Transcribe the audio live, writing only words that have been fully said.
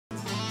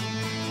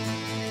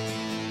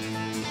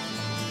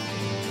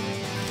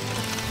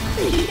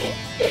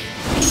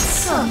It's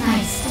so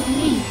nice to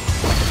meet.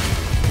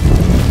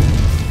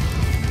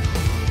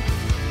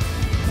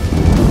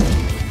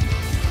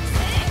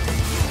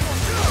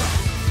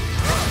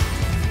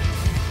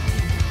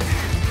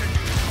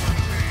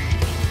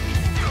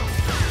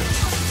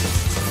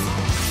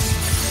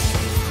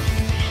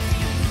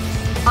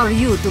 Are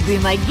you to be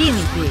my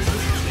guinea pig?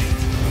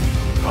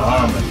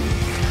 Harmony.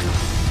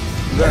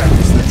 That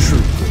is the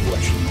truth of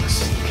what you must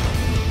seek.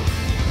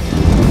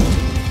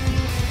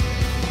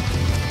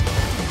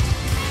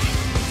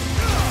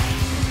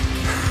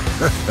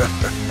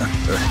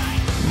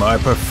 My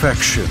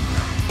perfection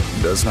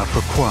does not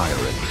require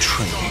any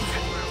training.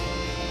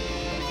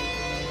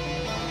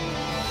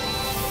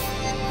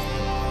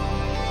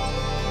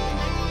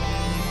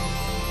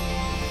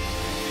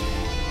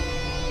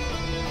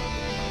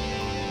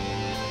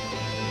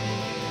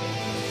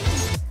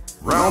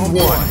 Round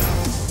one.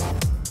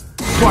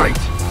 Fight!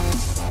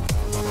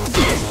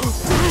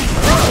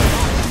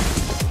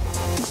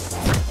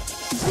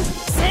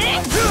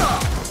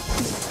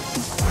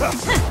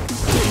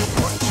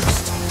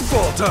 Just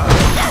fall down.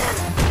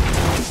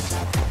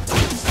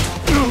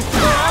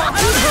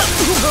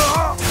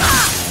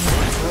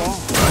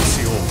 I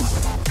see all.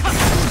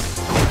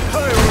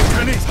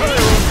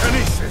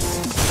 Pyrokinesis.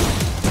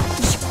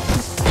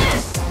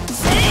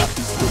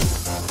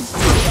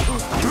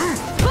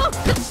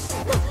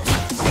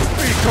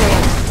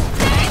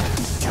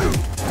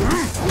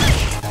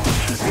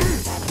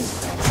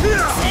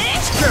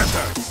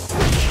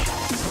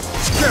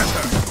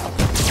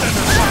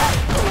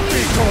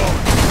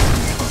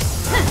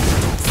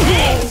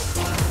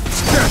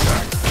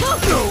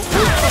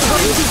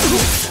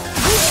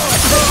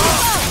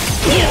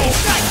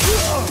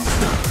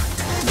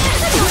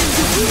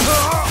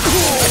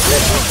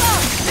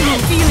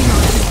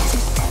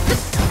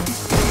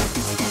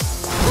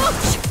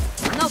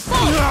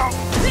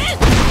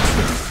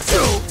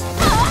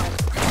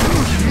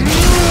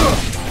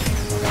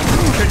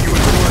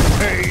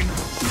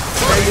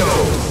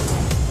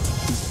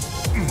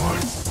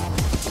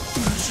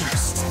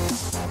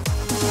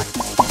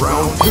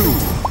 Round two.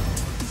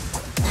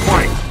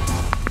 Fight!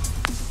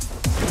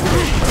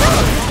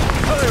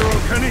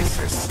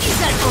 Pyrokinesis. Is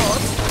that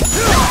odd?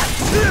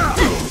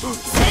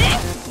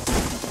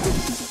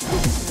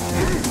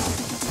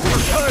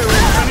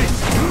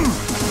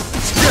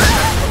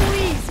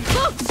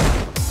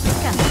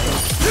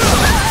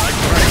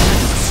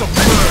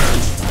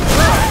 Submerge!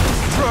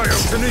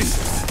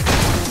 Cryokinesis!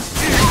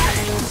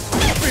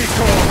 Be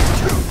gone!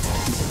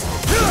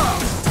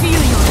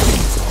 Feel your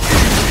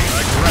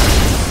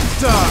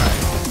Die!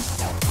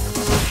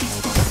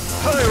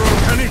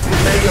 Pyrokinesis!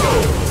 KO!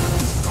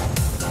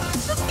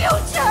 The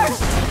future!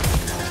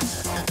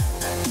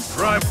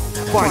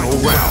 Final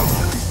round!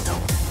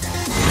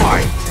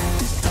 Fight!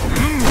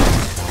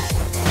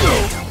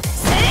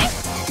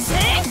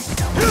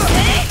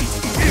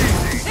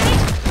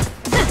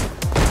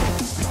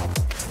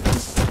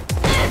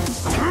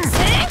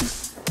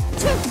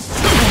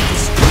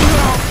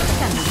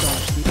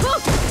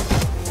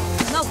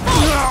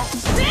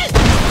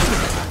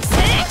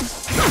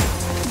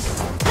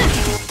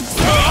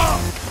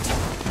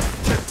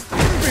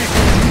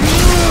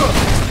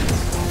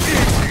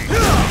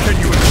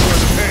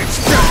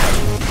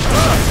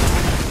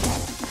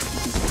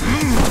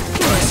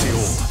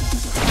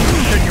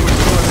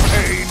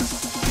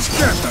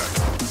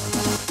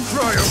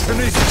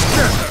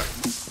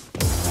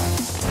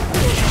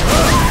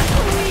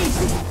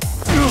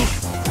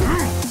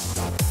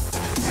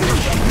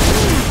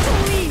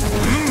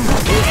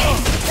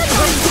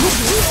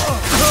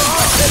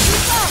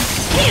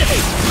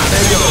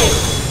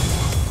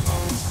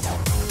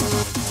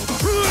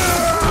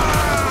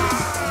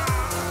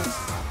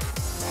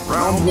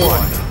 Round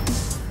one.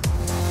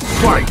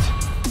 Fight!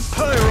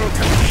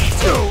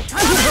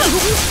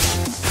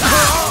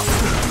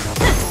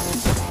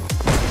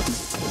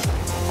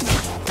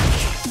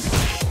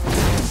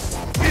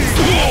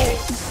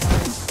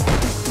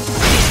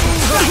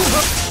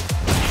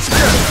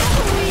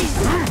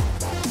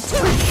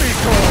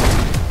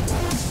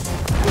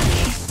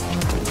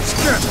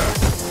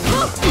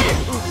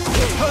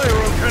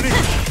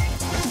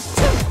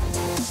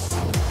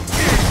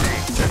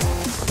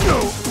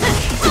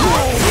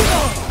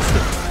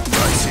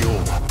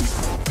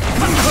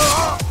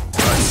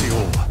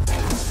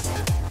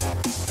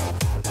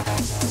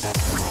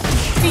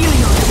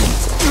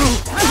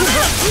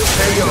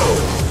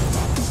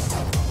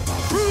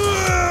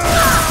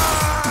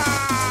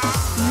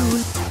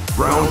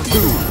 Round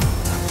two.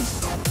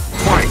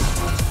 Fight!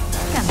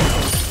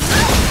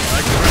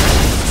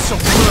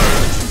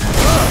 Submerge!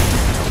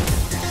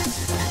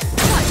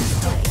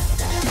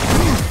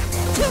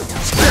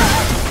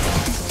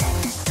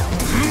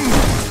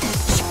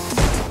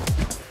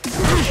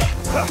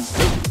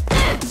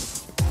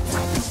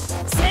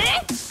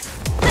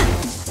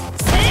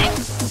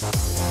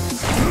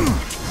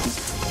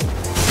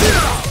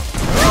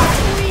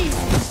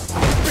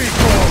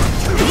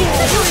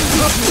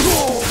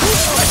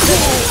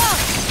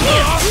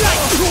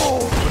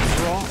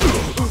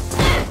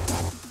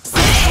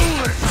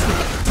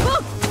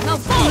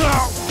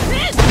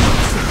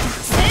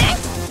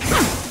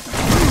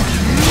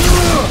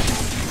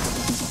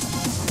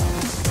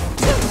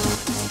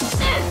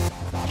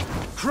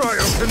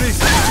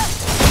 Cryokinesis!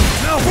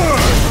 Now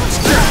burn!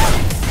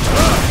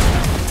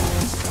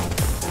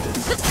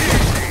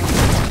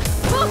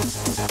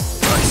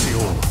 Icy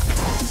orb.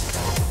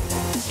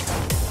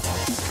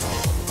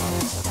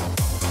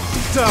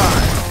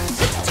 Die!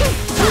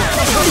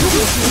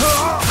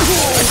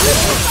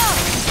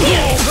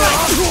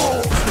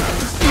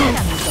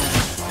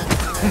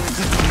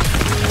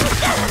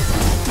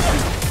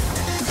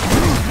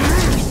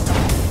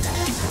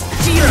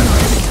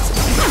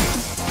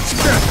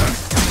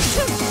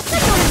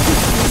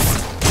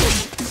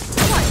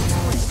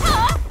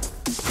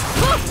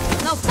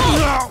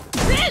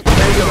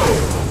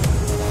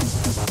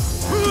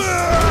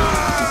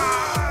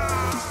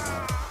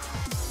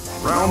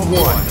 Round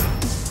one.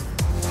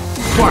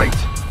 Fight!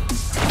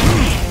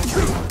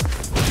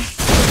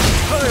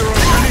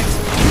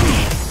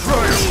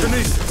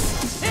 Cryokinesis!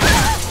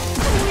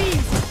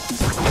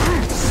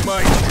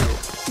 Smite you!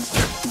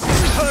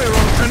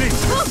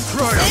 Cryokinesis!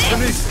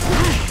 Cryokinesis!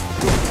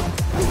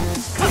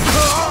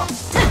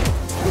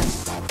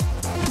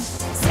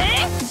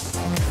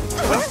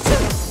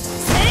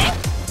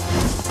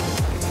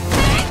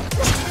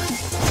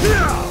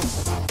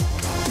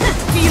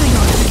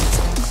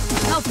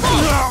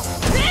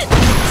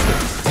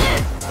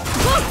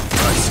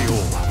 Icy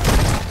orb.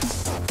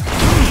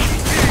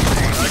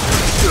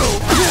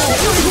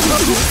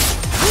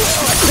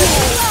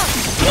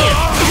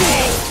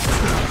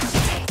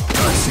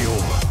 Icy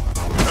orb.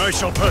 I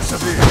shall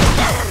persevere.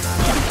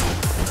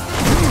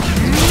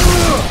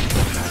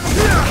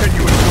 Can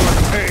you endure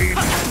the pain?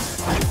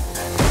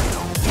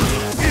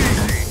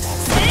 Easy.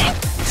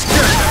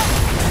 Scatter.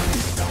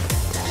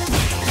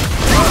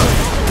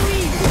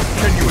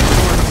 Can you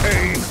endure the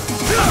pain?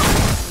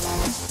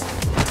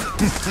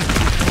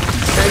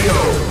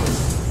 KO.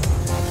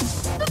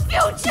 The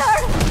future!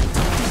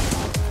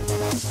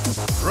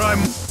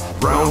 Prime.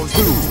 Round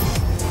two.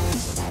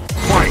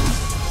 Fight.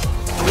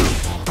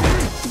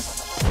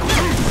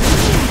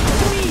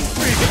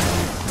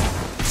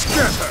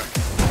 Scatter.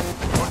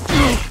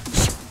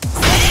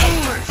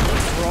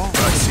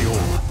 Icy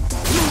orb.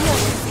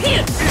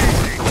 Here!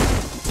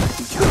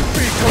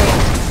 Be calm.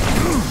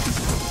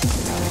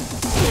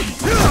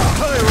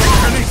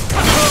 Pyrokinesis.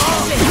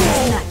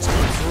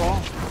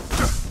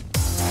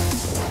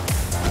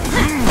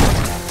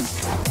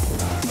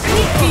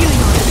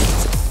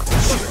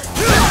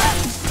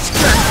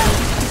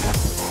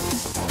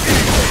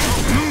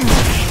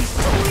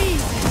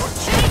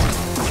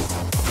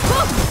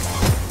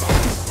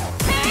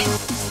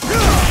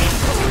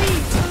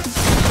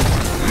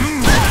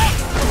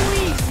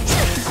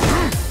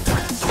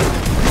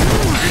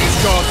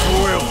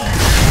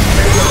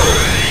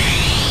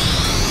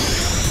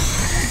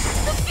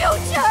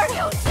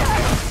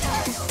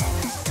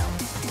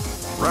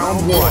 Round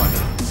one.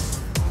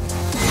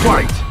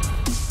 Fight!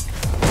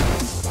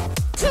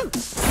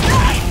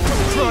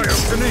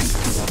 Cryokinesis!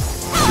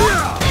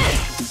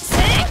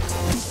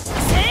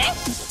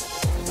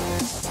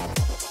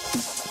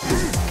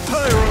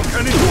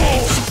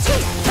 Pyrokinesis!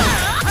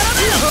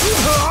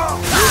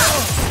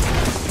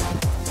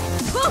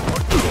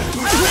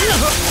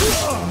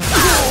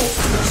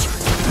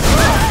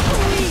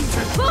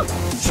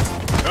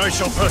 I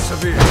shall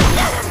persevere.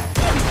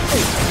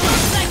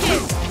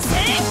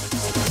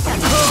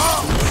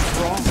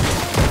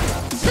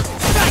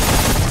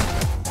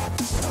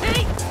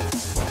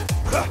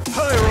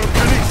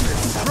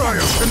 Pyrokinesis!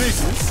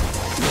 Cryokinesis!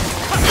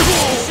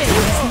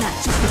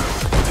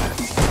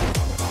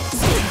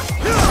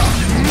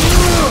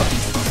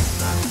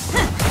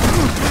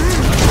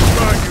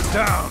 Burn you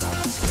down!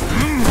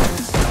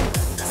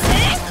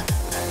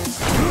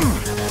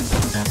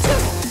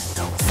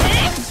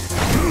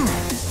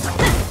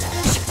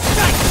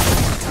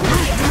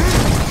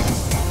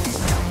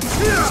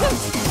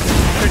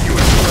 Can you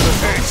endure the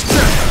pain?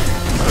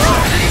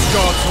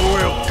 God's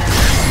will!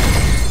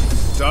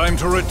 Time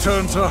to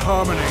return to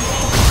harmony.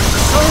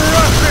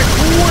 Seraphic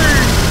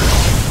wing!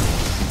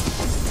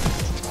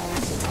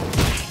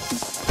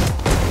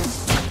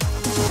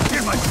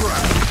 In my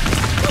grasp!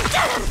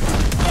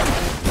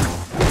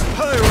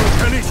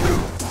 Pyrokinesis!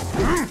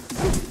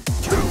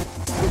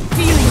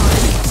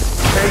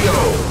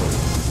 KO!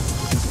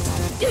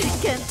 It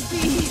can't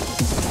be!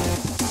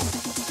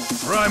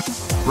 Prime.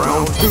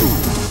 Round two.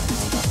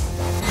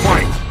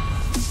 Fight!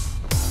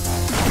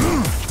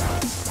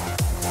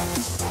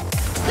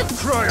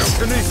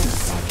 Cryokinesis!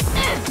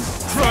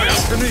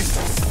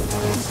 Cryokinesis!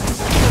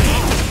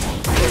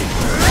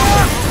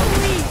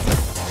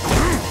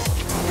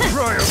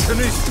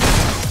 Cryokinesis!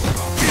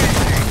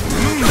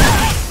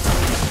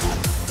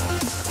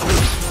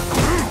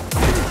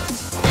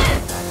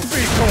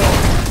 Be calm!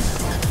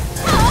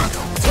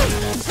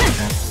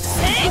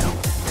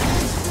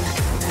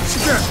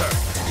 Scatter!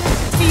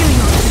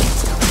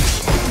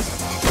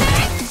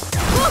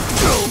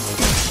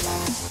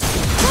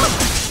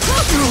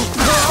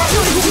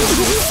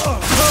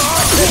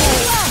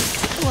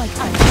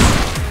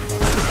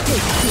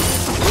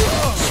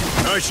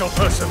 I shall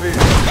persevere.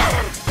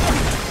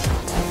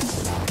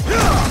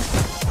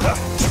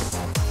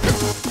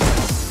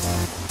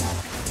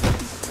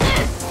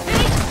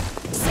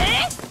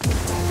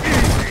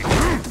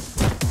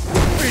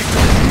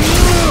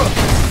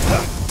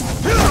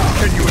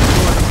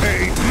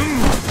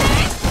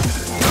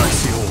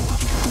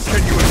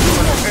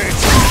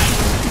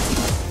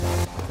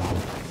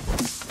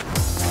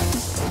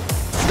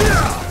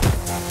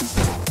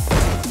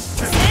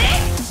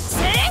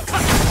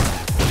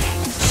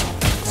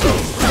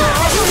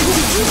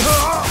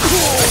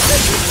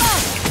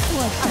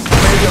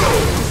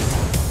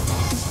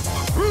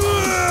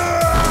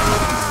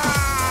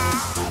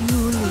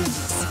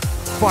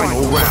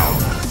 Final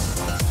round.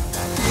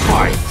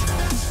 Fight!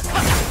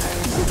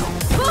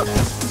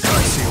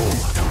 I see all.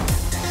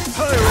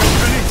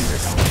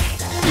 Pyrokinesis!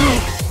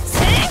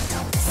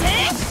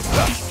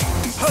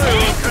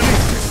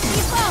 Pyrokinesis!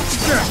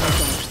 Scatter!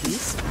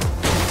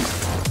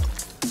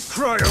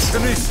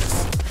 Cryokinesis!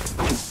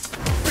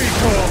 Be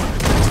gone!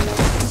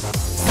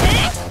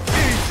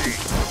 Easy!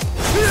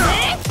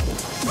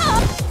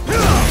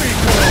 Be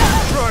gone!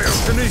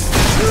 Cryokinesis!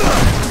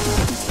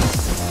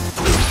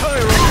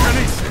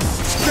 Pyrokinesis!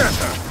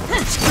 Scatter!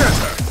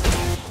 Scatter!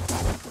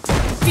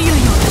 Feel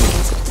your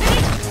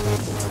fate.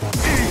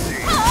 Easy!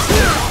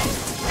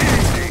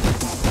 Easy!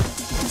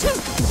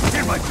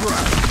 In my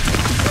grasp!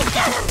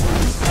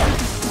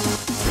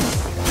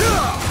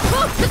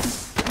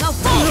 Now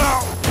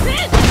fall!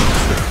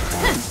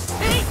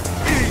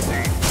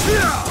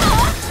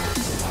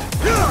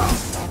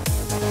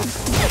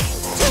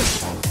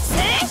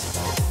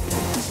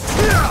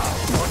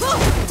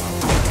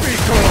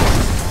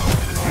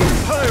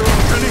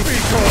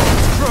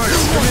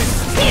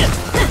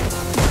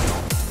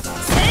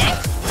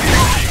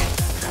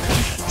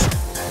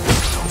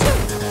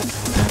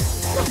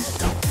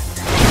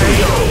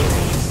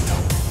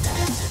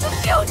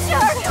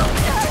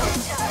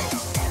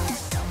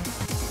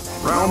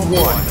 Round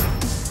one.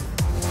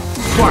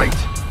 Fight!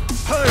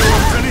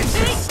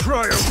 Pyrokinesis!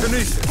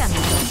 Cryokinesis!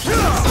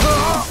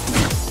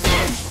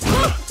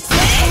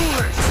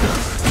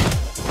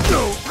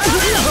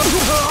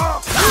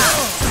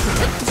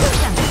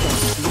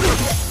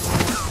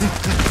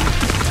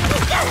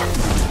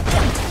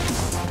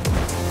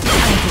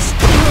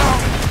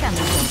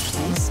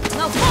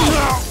 Now fall!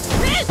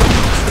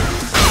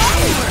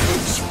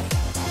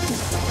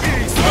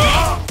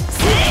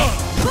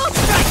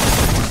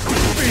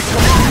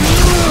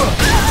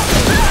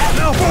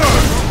 Now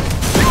burn!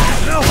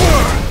 Now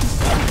burn!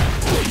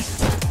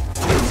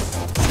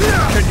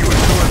 Can you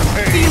endure the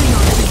pain?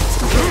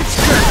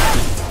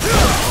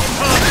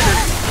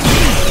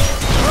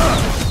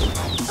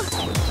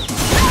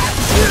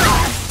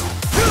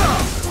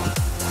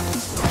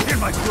 In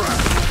my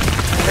grasp!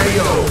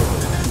 KO!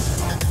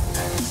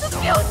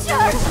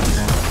 Future!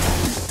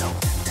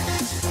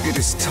 It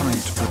is time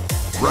to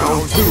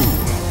Round two.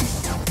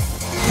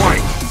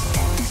 Fight!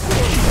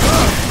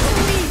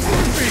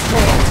 be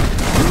gone!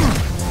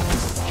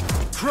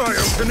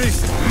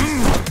 Cryokinesis!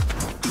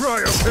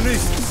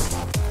 Cryokinesis!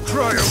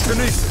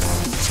 Cryokinesis!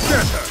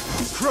 Scatter!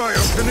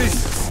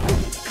 Cryokinesis!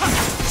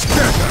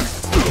 Scatter!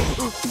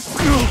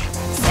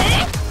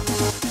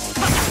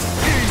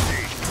 Easy!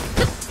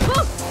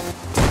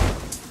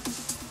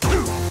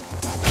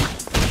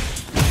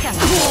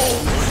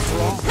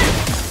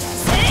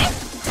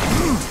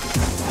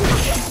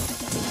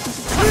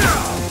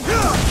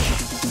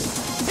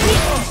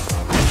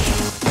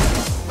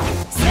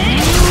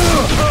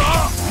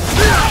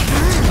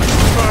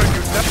 Burn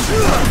you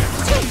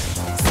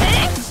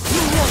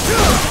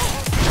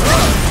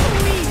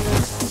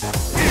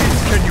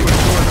Can you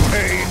endure the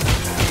pain?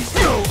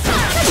 Feel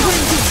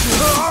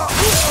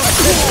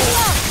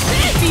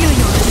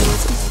your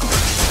fate.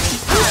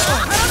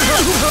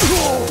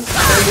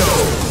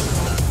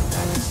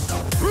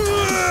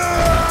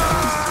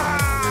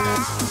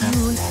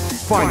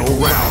 Final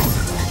round.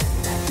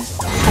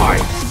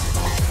 Fight!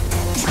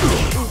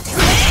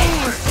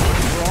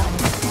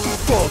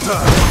 Fall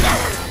down!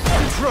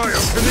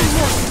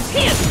 Cryokinesis!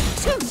 Here!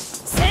 Two!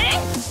 Say!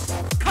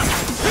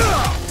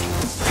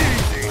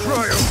 Easy!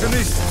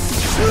 Cryokinesis!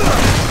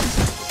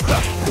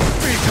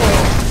 Be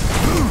gone!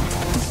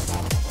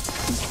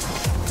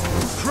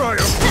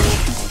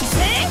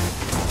 Say!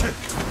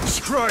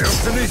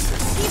 Cryokinesis!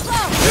 Keep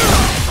low!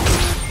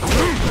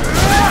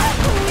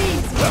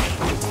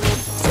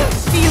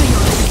 Feel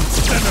your fate.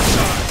 Stand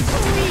aside!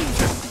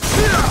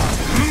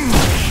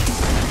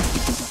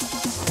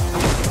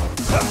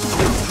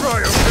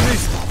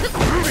 Cryokinesis!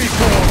 Be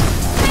gone!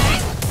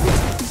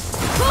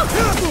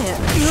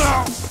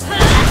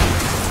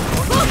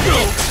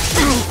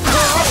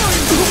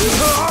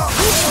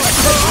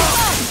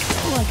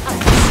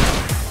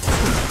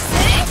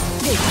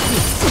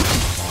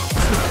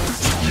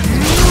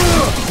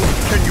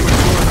 Can you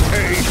endure the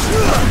pain?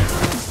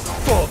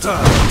 Fall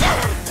down!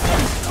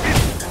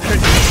 Can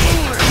you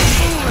endure it?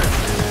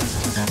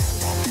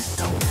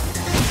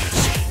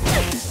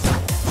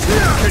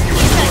 Can you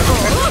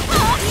endure the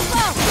pain?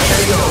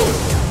 KO!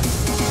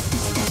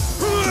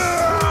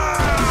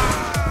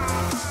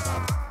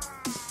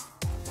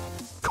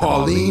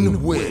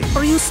 Kolin wins.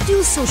 Are you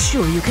still so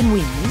sure you can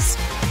win this?